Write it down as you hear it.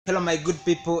Hello my good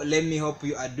people, let me hope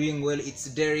you are doing well. It's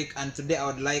Derek, and today I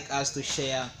would like us to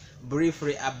share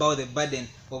briefly about the burden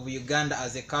of Uganda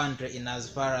as a country in as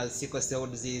far as sickle cell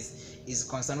disease is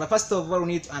concerned. But first of all, we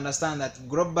need to understand that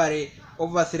globally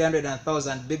over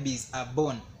 300,000 babies are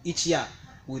born each year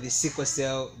with the sickle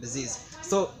cell disease.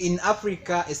 So in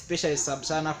Africa, especially Sub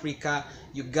Saharan Africa,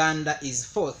 Uganda is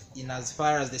fourth in as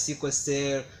far as the sickle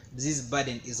cell disease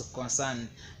burden is concerned.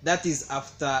 That is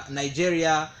after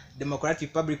Nigeria, Democratic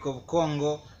Republic of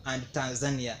Congo, and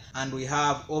Tanzania. And we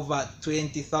have over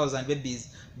 20,000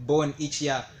 babies born each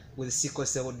year with sickle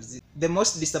cell disease. The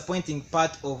most disappointing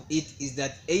part of it is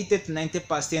that 80 to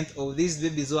 90% of these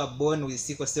babies who are born with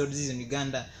sickle cell disease in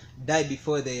Uganda die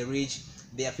before they reach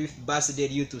their 5th birthday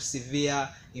due to severe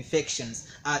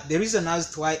infections. The reason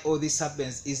as to why all this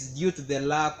happens is due to the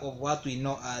lack of what we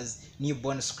know as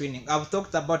newborn screening. I've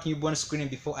talked about newborn screening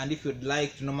before, and if you'd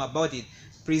like to know more about it,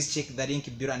 please check the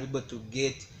link below and be able to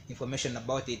get information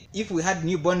about it. If we had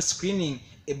newborn screening,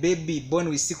 a baby born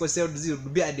with sickle cell disease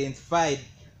would be identified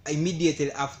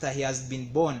immediately after he has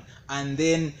been born, and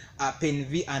then Pen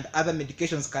V and other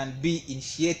medications can be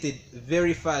initiated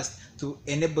very fast to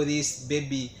enable this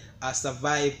baby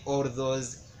survive all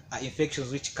those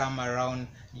infections which come around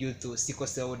due to sickle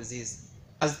cell disease.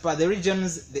 As per the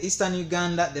regions, the eastern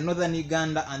Uganda, the northern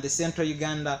Uganda, and the central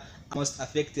Uganda are most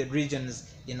affected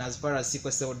regions in as far as sickle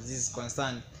cell disease is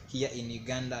concerned here in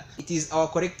Uganda. It is our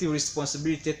collective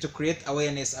responsibility to create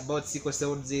awareness about sickle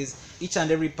cell disease. Each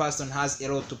and every person has a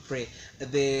role to play.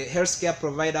 The healthcare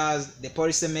providers, the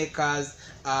policymakers,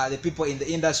 the people in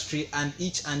the industry, and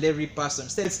each and every person.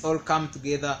 So let's all come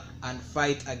together and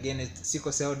fight against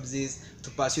sickle cell disease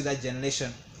to pursue that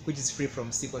generation which is free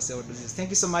from sickle cell disease. Thank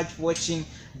you so much for watching.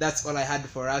 That's all I had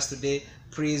for us today.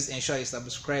 Please ensure you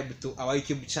subscribe to our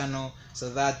YouTube channel so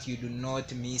that you do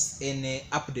not miss any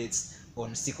updates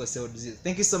on sickle cell disease.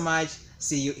 Thank you so much.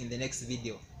 See you in the next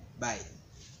video. Bye.